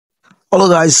Hello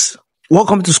guys,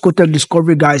 welcome to Scotech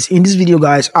Discovery guys. In this video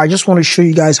guys, I just want to show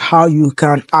you guys how you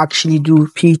can actually do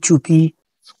P2P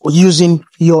using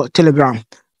your Telegram.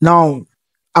 Now,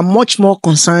 I'm much more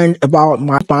concerned about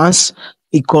my fans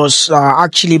because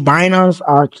actually Binance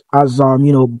has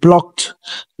blocked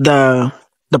the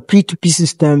P2P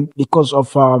system because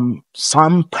of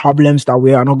some problems that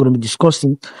we are not going to be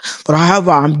discussing. But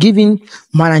however, I'm giving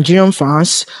my Nigerian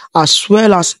fans as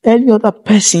well as any other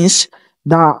persons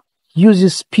that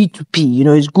uses P2P.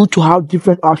 It's good to have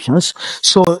different options.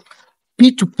 So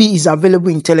P2P is available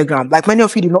in Telegram. Like many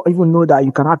of you do not even know that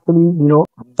you can actually,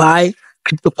 buy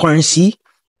cryptocurrency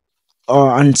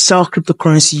and sell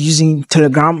cryptocurrency using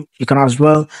Telegram. You can as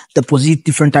well deposit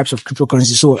different types of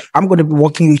cryptocurrency. So I'm going to be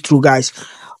walking you through guys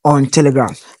on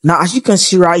Telegram. Now, as you can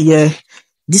see right here,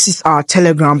 this is our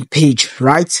Telegram page,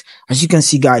 right? As you can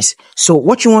see guys. So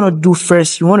what you want to do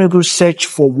first, you want to go search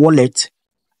for wallet.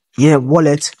 Yeah,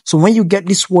 wallet. So when you get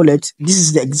this wallet, this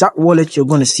is the exact wallet you're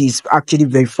going to see. It's actually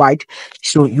verified.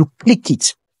 So you click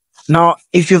it. Now,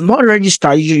 if you've not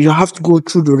registered, you have to go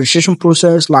through the registration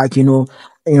process, like,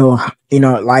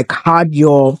 like add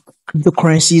your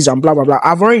cryptocurrencies and blah, blah, blah.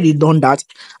 I've already done that.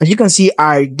 As you can see,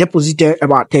 I deposited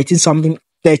about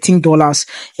 $13,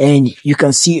 and you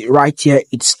can see right here,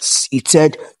 it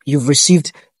said you've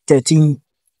received $13,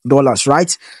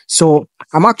 right? So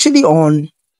I'm actually on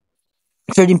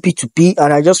trading P2P,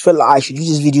 and I just felt like I should use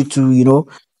this video to,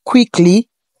 quickly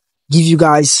give you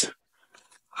guys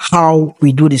how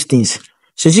we do these things.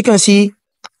 So as you can see,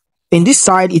 in this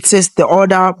side, it says the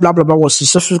order, blah, blah, blah, was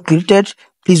successfully created.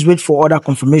 Please wait for order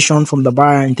confirmation from the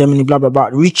buyer in 10 minutes, blah, blah, blah.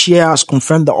 Reach here has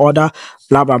confirmed the order,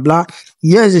 blah, blah, blah.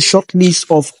 Here is a short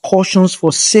list of cautions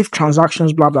for safe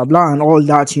transactions, blah, blah, blah, and all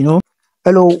that,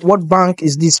 Hello, what bank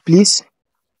is this, please?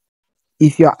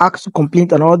 If you are asked to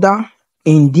complete an order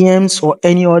in DMs or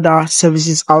any other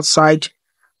services outside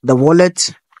the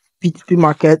wallet, P2P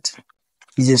market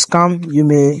is a scam. You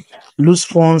may lose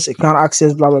funds, account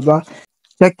access, blah, blah, blah.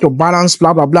 Check your balance,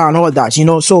 blah, blah, blah, and all that,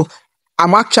 So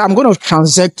I'm going to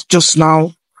transact just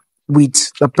now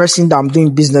with the person that I'm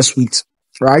doing business with,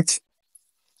 right?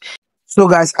 So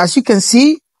guys, as you can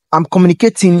see, I'm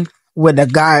communicating with the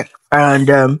guy,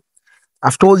 and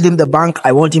I've told him the bank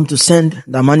I want him to send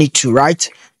the money to, right?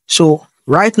 So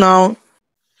right now,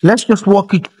 let's just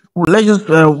walk you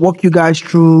guys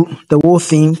through the whole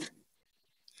thing.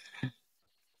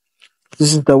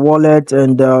 This is the wallet,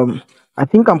 and I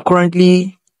think I'm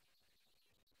currently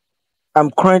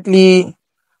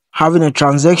having a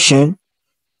transaction,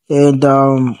 and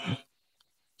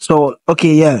so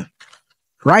okay, yeah.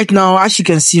 Right now, as you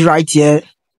can see right here,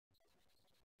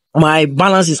 my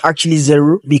balance is actually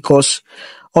zero because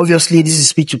obviously this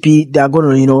is P2P. They are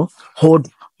going to hold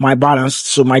my balance,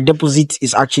 so my deposit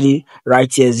is actually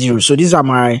right here zero. So these are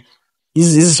my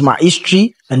this is my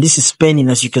history, and this is spending,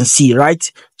 as you can see,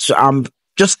 right? So I'm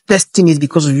just testing it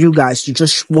because of you guys, to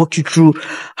just walk you through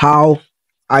how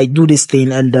I do this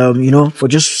thing, and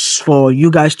for you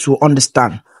guys to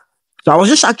understand. So I was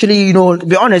just actually, to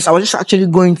be honest, I was just actually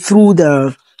going through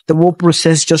the whole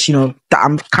process, just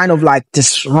I'm kind of like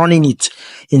just running it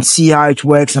and see how it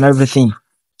works and everything.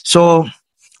 So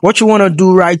what you want to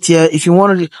do right here, if you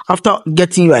want to, after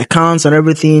getting your accounts and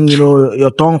everything,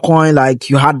 your Dogecoin, like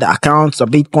you had the accounts, the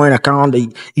Bitcoin account, the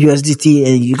USDT,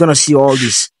 and you're going to see all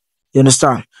this. You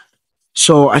understand?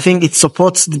 So I think it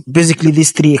supports basically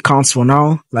these three accounts for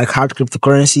now, like hard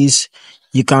cryptocurrencies.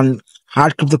 You can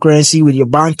hard cryptocurrency with your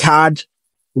bank card,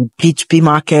 with P2P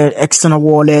market, external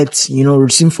wallets,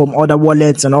 receive from other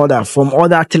wallets and all that, from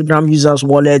other Telegram users'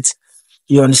 wallets.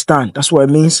 You understand? That's what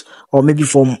it means. Or maybe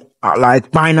from like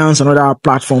Binance and other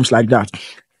platforms like that.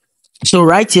 So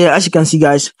right here, as you can see,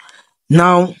 guys,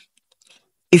 now,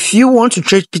 if you want to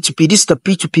trade P2P, this is the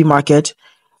P2P market.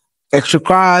 It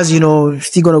requires,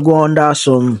 still going to go under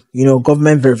some,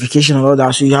 government verification and all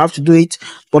that. So you have to do it.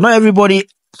 But not everybody,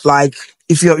 like,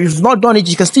 if you've not done it,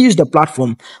 you can still use the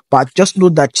platform. But just know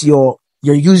that your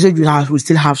usage will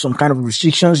still have some kind of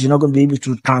restrictions. You're not going to be able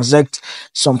to transact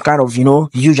some kind of,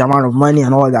 huge amount of money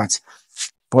and all that.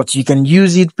 But you can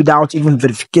use it without even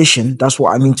verification. That's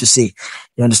what I mean to say.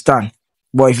 You understand?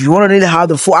 But if you want to really have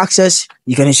the full access,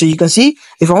 you can see,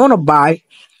 if I want to buy,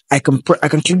 I can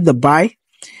click the buy,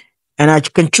 and I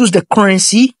can choose the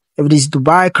currency. If it is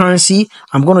Dubai currency,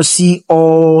 I'm going to see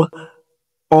all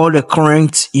the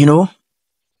current,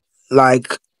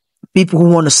 like people who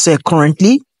want to sell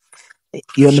currently.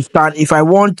 You understand? If I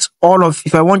want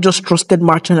just trusted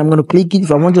merchant, I'm going to click it.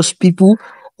 If I want just people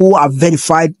who have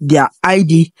verified their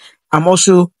ID, I'm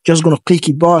also just going to click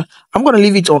it, but I'm going to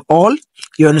leave it on all.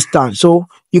 You understand? So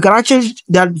you can actually,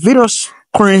 there are various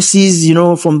currencies,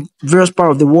 from various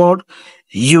parts of the world.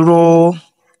 Euro,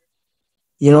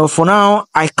 for now,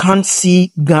 I can't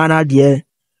see Ghana there.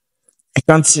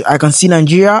 I can see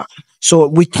Nigeria. So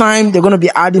with time, they're going to be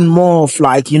adding more of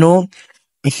like,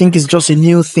 I think it's just a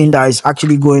new thing that is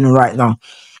actually going on right now.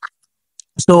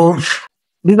 So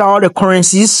these are all the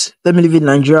currencies. Let me leave it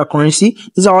Nigeria currency.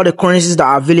 These are all the currencies that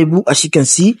are available. As you can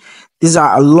see, these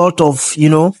are a lot of,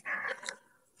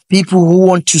 people who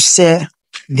want to sell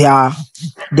their,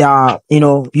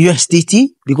 USDT,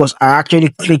 because I actually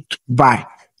clicked buy.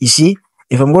 You see,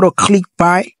 if I'm going to click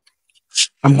buy,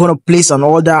 I'm going to place an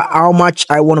order, how much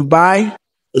I want to buy.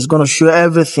 It's going to show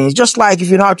everything. It's just like if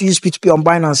you know how to use P2P on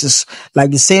Binance, it's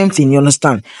like the same thing, you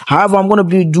understand? However, I'm going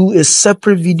to do a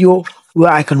separate video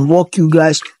where I can walk you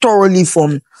guys thoroughly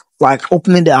from like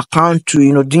opening the account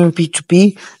to, doing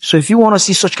P2P. So if you want to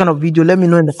see such kind of video, let me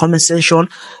know in the comment section.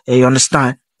 You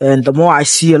understand? And the more I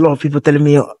see a lot of people telling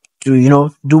me to,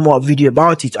 do more video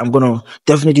about it, I'm going to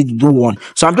definitely do one.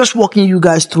 So I'm just walking you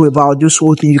guys through about this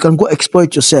whole thing. You can go explore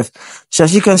it yourself. So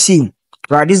as you can see,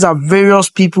 right, these are various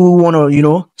people who want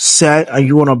to, sell and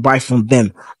you want to buy from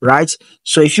them, right?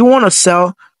 So if you want to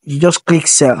sell, you just click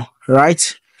sell,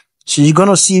 right? So you're going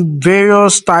to see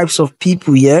various types of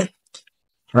people here,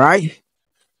 right?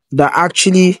 That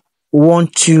actually they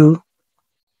want to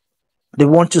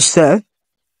sell,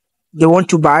 they want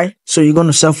to buy. So you're going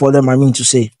to sell for them, I mean to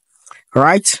say,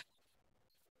 right?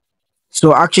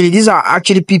 So actually, these are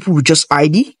actually people with just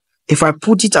ID. If I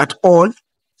put it at all,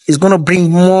 it's going to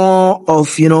bring more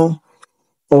of,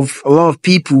 of a lot of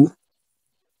people.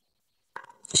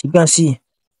 As you can see,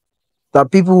 that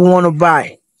people who want to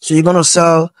buy. So you're going to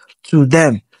sell to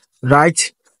them,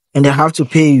 right? And they have to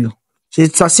pay you. So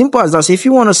it's as simple as that. So if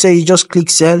you want to sell, you just click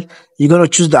sell. You're going to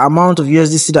choose the amount of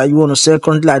USDC that you want to sell.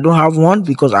 Currently, I don't have one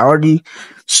because I'm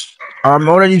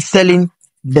already selling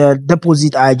the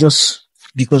deposit.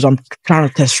 Because I'm trying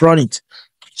to test run it.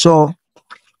 So,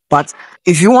 but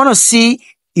if you want to see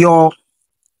your,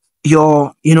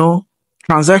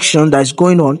 transaction that is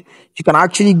going on, you can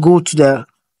actually go to the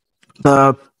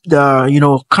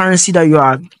currency that you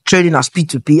are trading as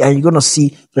P2P, and you're going to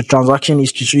see the transaction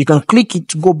history. So you can click it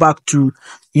to go back to,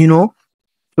 to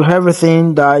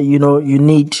everything that, you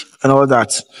need and all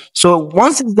that. So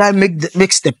once this guy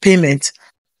makes the payment,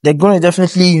 they're going to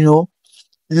definitely,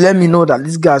 let me know that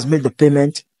this guy has made the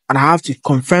payment, and I have to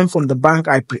confirm from the bank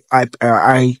I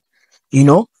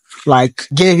like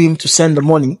gave him to send the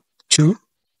money to.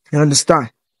 You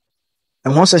understand?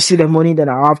 And once I see the money, then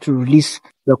I have to release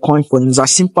the coin for him. It's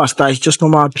as simple as that. It's just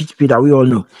normal P2P that we all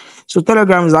know. So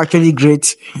Telegram is actually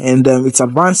great, and it's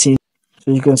advancing.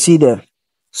 So you can see there.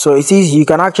 So it is, you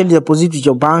can actually deposit with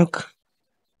your bank.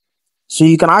 So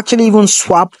you can actually even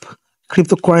swap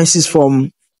cryptocurrencies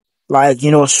from, like,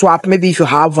 swap. Maybe if you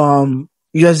have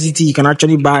USDT, you can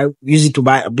actually use it to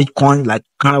buy a Bitcoin, like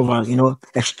kind of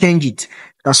exchange it.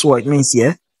 That's what it means,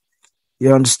 yeah.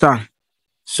 You understand?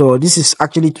 So this is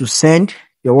actually to send.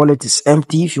 Your wallet is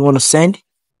empty. If you want to send,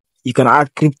 you can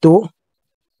add crypto,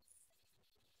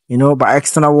 by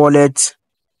external wallet,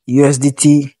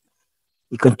 USDT.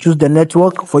 You can choose the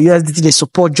network. For USDT, they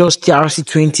support just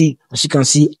TRC20, as you can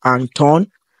see, and Ton.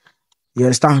 You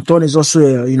understand? Ton is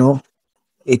also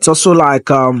it's also like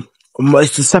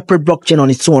it's a separate blockchain on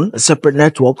its own, a separate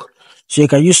network. So you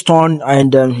can use Ton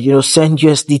and send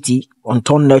USDT on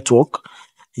Ton network.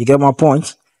 You get my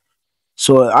point?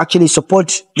 So actually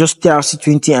support just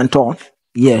TRC20 and Ton.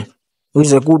 Yeah, which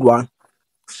is a good one.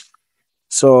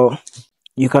 So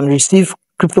you can receive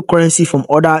cryptocurrency from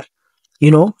other,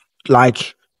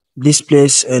 like this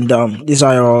place, and these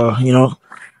are your,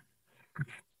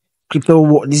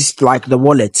 crypto. This is like the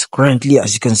wallet currently,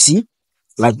 as you can see,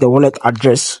 like the wallet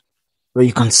address where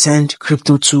you can send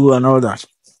crypto to and all that.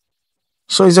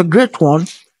 So it's a great one.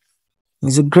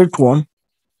 It's a great one.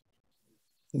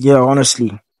 Yeah,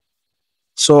 honestly.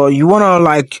 So you wanna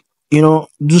like,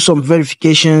 do some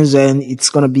verifications, and it's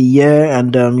gonna be here,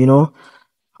 and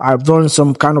I've done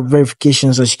some kind of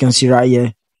verifications, as you can see right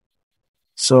here.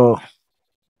 So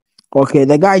okay,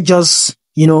 the guy just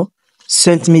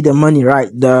sent me the money, right?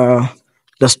 The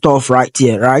stuff right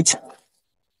here, right?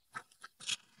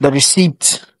 The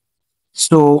receipt.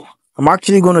 So I'm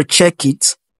actually gonna check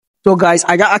it. So guys,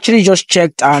 I actually just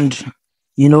checked, and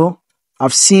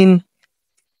I've seen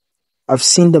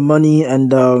the money,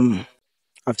 and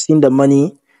I've seen the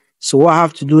money. So what I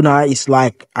have to do now is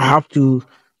like I have to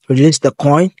release the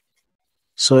coin.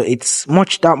 So it's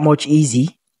that much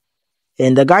easy.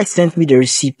 And the guy sent me the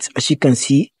receipt. As you can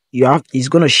see, he's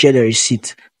gonna share the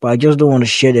receipt, but I just don't want to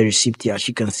share the receipt here. As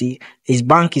you can see, his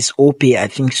bank is OP, I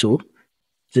think so.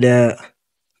 To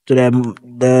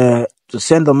to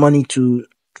send the money to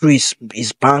through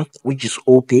his bank, which is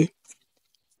OPay,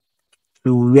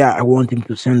 to where I want him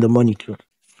to send the money to.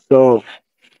 So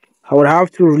I would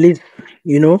have to release,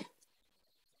 the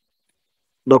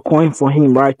coin for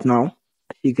him right now,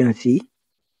 as you can see.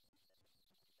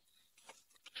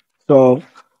 So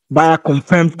buyer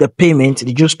confirmed the payment.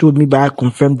 They just told me buyer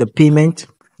confirmed the payment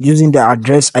using the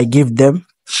address I gave them.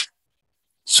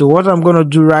 So what I'm gonna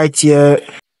do right here,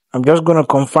 I'm just gonna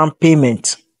confirm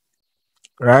payment.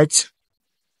 Right?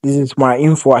 This is my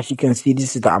info. As you can see,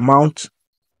 this is the amount.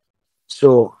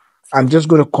 So I'm just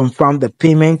gonna confirm the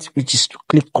payment, which is to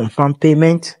click confirm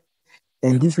payment.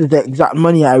 And this is the exact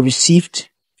money I received,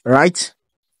 right?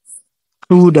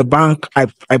 Through the bank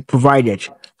I provided.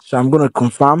 So I'm gonna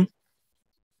confirm.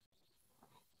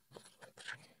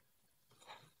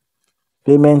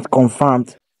 Payment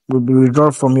confirmed. Will be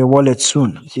withdrawn from your wallet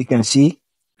soon, as you can see.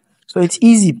 So it's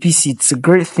easy peasy. It's a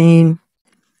great thing.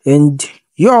 And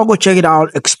you all go check it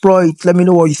out, explore it. Let me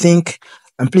know what you think.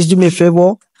 And please do me a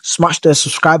favor, smash the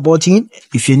subscribe button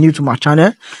if you're new to my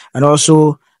channel. And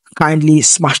also kindly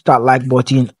smash that like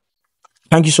button.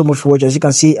 Thank you so much for watching. As you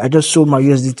can see, I just sold my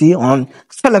USDT on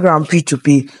Telegram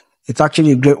P2P. It's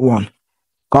actually a great one.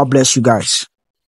 God bless you guys.